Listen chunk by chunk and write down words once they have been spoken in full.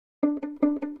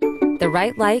The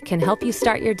right light can help you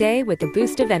start your day with a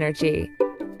boost of energy.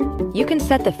 You can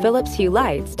set the Philips Hue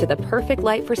lights to the perfect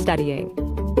light for studying.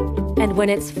 And when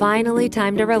it's finally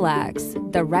time to relax,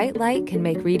 the right light can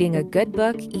make reading a good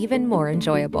book even more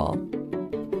enjoyable.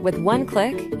 With one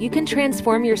click, you can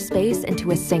transform your space into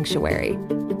a sanctuary,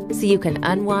 so you can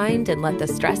unwind and let the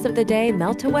stress of the day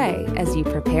melt away as you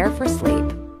prepare for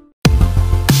sleep.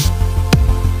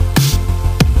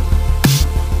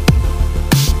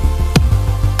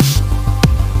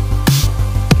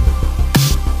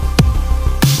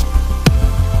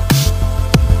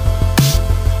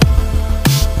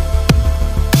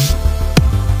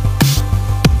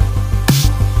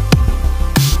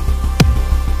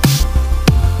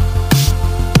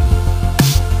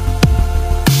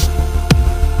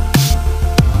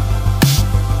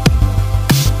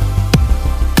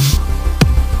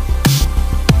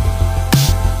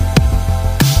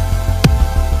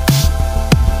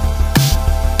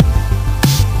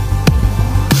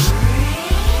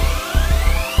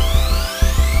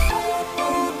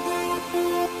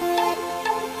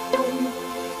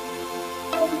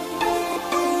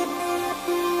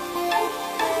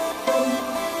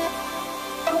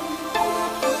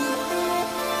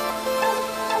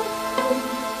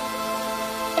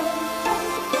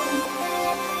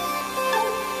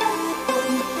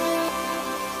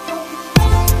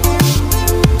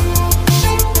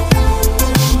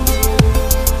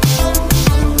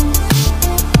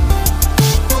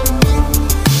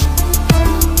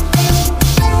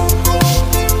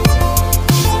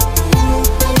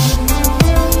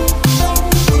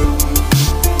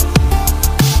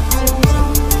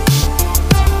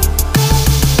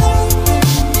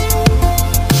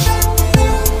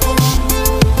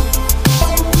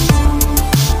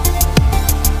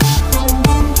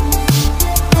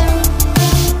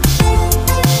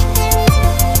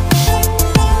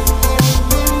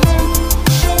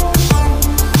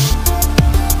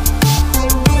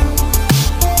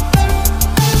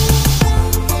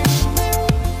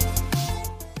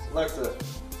 Alexa,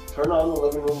 turn on the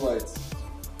living room lights.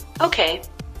 Okay.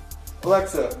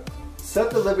 Alexa,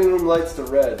 set the living room lights to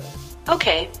red.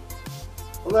 Okay.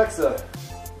 Alexa,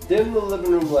 dim the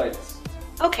living room lights.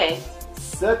 Okay.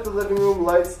 Set the living room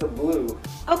lights to blue.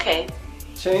 Okay.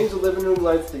 Change the living room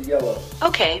lights to yellow.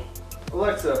 Okay.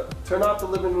 Alexa, turn off the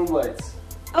living room lights.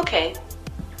 Okay.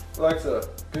 Alexa,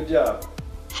 good job.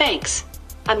 Thanks.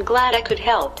 I'm glad I could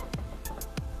help.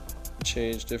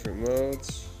 Change different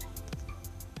modes,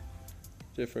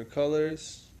 different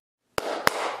colors.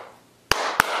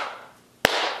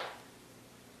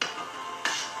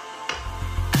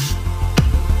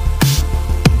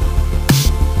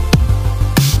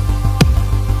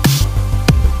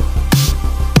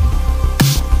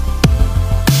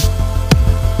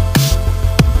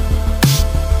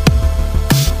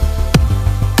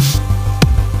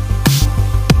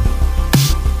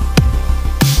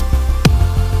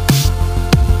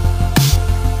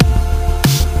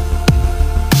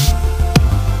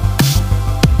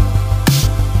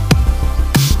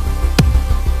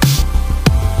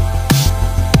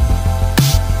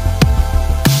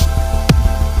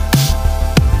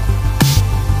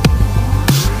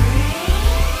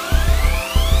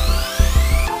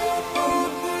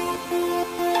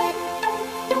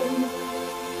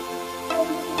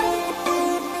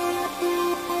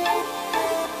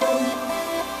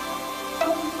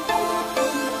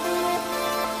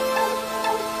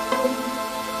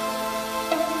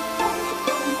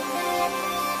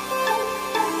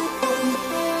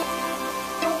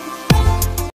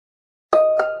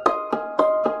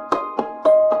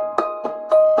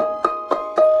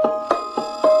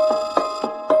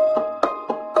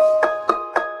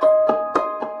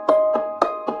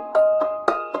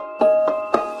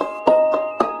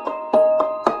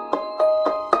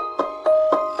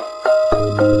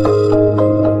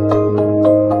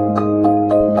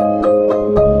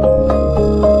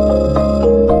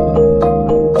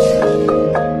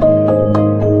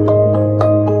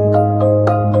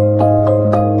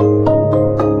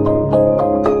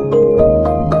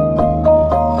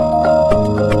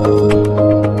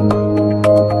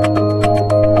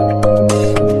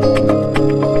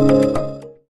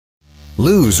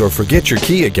 Lose or forget your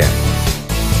key again.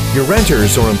 Your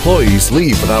renters or employees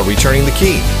leave without returning the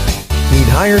key. Need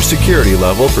higher security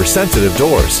level for sensitive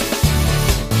doors.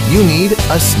 You need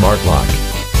a smart lock.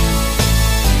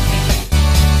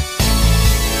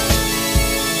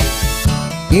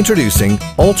 Introducing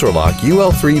UltraLock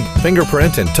UL3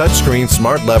 fingerprint and touchscreen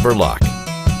smart lever lock.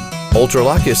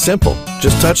 UltraLock is simple,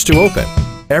 just touch to open.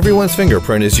 Everyone's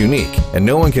fingerprint is unique and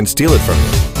no one can steal it from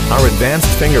you. Our advanced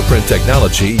fingerprint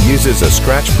technology uses a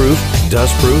scratch-proof,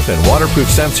 dust-proof, and waterproof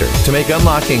sensor to make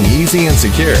unlocking easy and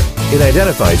secure. It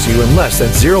identifies you in less than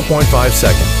 0.5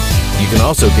 seconds. You can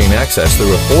also gain access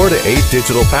through a 4 to 8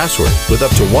 digital password with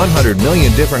up to 100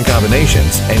 million different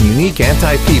combinations and unique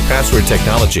anti-key password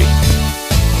technology.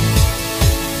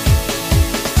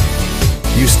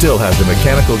 You still have the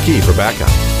mechanical key for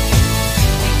backup.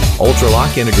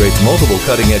 UltraLock integrates multiple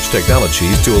cutting-edge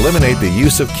technologies to eliminate the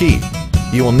use of key.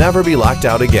 You will never be locked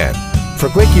out again. For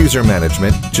quick user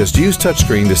management, just use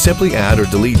touchscreen to simply add or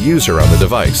delete user on the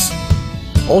device.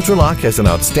 UltraLock has an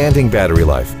outstanding battery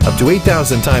life, up to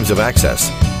 8,000 times of access,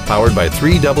 powered by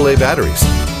 3 AA batteries.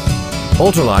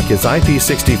 UltraLock is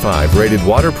IP65 rated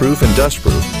waterproof and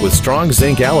dustproof with strong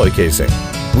zinc alloy casing.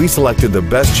 We selected the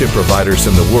best chip providers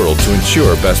in the world to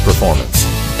ensure best performance.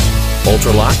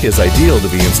 UltraLock is ideal to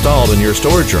be installed in your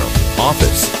storage room,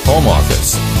 office, home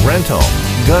office, rent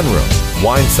home, gun room,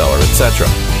 wine cellar, etc.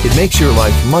 It makes your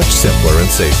life much simpler and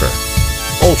safer.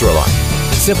 UltraLock.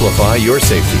 Simplify your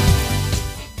safety.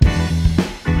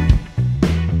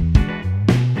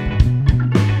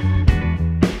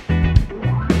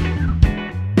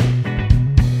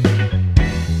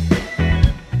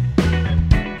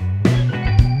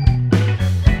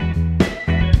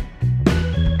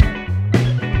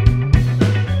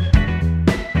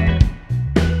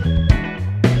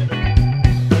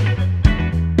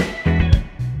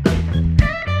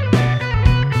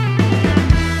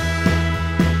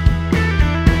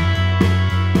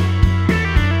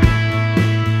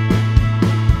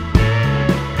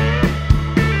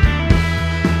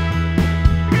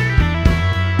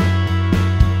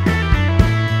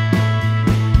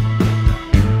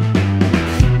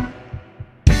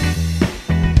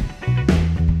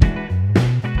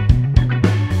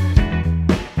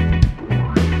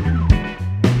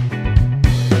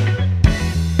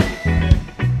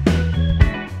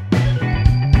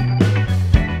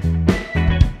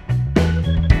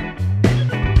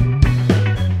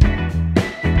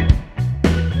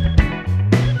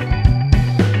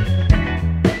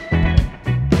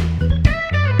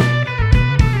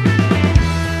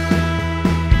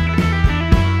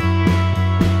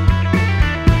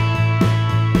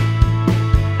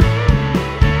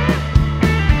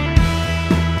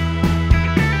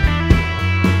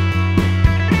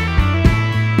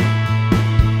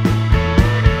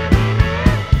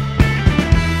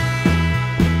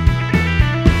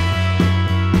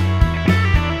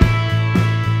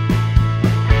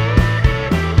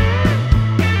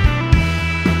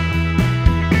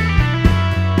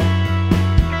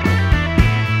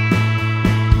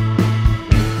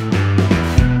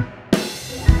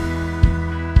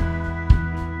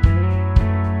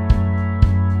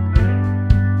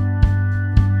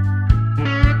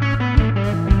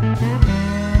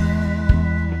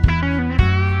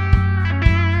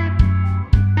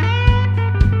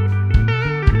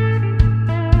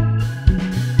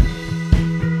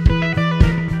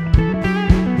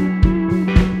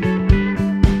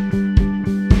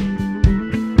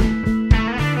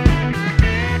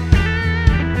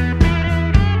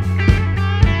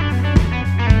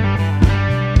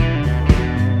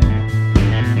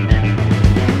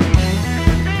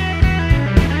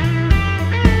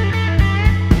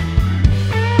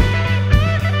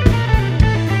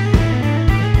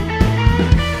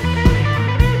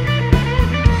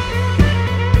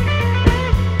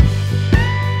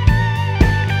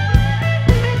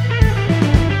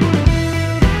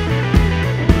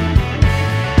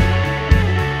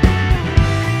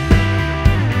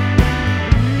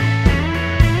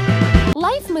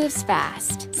 Moves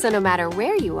fast, so no matter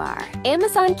where you are,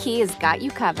 Amazon Key has got you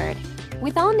covered.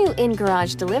 With all new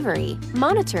in-garage delivery,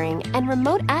 monitoring, and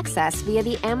remote access via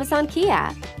the Amazon Key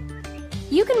app.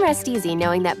 You can rest easy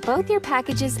knowing that both your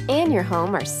packages and your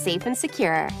home are safe and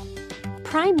secure.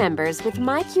 Prime members with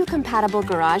MyQ-compatible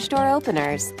garage door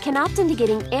openers can opt into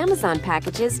getting Amazon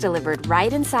packages delivered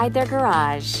right inside their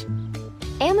garage.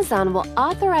 Amazon will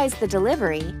authorize the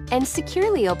delivery and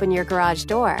securely open your garage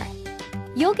door.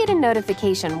 You'll get a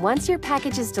notification once your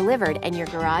package is delivered and your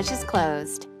garage is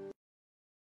closed.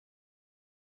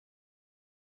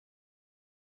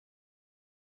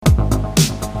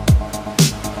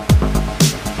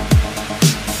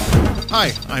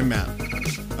 Hi, I'm Matt.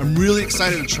 I'm really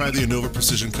excited to try the Innova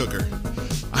Precision Cooker.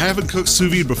 I haven't cooked sous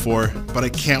vide before, but I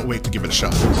can't wait to give it a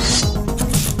shot.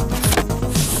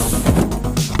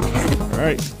 All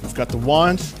right, we've got the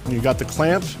wand, and you've got the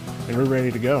clamp, and we're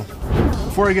ready to go.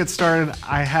 Before I get started,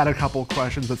 I had a couple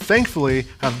questions, but thankfully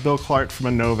I have Bill Clark from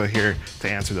Innova here to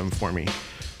answer them for me.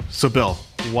 So Bill,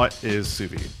 what is sous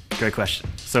vide? Great question.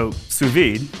 So sous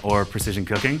vide, or precision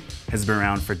cooking, has been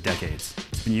around for decades.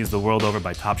 It's been used the world over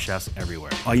by top chefs everywhere.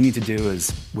 All you need to do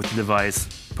is, with the device,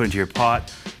 put it into your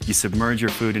pot, you submerge your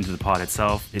food into the pot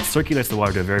itself, it circulates the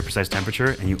water to a very precise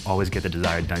temperature, and you always get the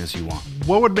desired doneness you want.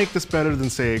 What would make this better than,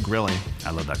 say, grilling?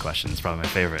 I love that question, it's probably my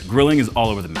favorite. Grilling is all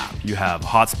over the map. You have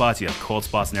hot spots, you have cold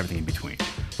spots, and everything in between.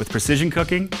 With precision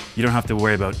cooking, you don't have to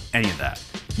worry about any of that.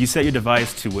 You set your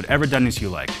device to whatever doneness you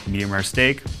like. Medium rare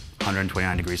steak,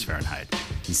 129 degrees Fahrenheit.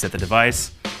 You set the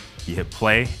device, you hit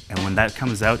play, and when that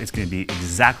comes out, it's going to be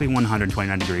exactly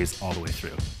 129 degrees all the way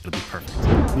through. It'll be perfect.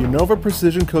 The Anova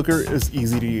Precision Cooker is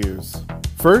easy to use.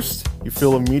 First, you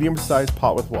fill a medium-sized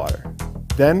pot with water.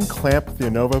 Then clamp the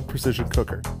Anova Precision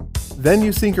Cooker. Then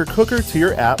you sync your cooker to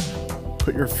your app,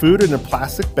 put your food in a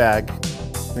plastic bag,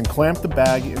 then clamp the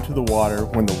bag into the water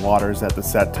when the water is at the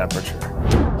set temperature.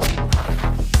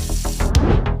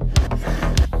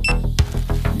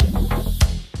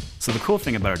 So the cool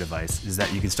thing about our device is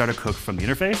that you can start a cook from the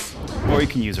interface, or you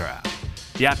can use our app.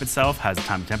 The app itself has the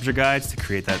time and temperature guides to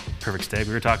create that perfect steak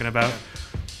we were talking about,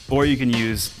 or you can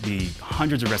use the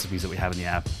hundreds of recipes that we have in the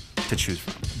app to choose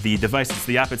from. The device, it's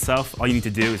the app itself, all you need to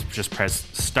do is just press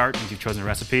start once you've chosen a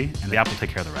recipe, and the app will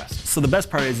take care of the rest. So the best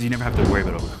part is you never have to worry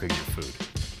about overcooking your food.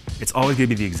 It's always going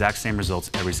to be the exact same results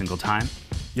every single time.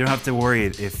 You don't have to worry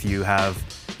if you have,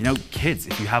 kids,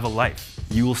 if you have a life.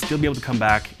 You will still be able to come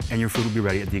back and your food will be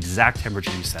ready at the exact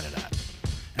temperature you set it at.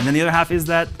 And then the other half is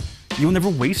that you will never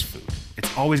waste food.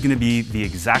 It's always going to be the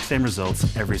exact same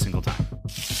results every single time.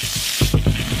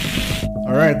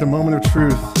 All right, the moment of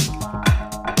truth.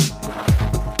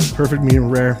 Perfect medium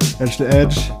rare, edge to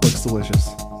edge, looks delicious.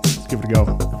 Let's give it a go.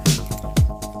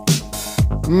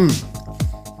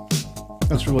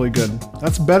 That's really good.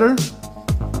 That's better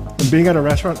than being at a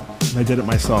restaurant. I did it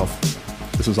myself.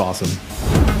 This was awesome.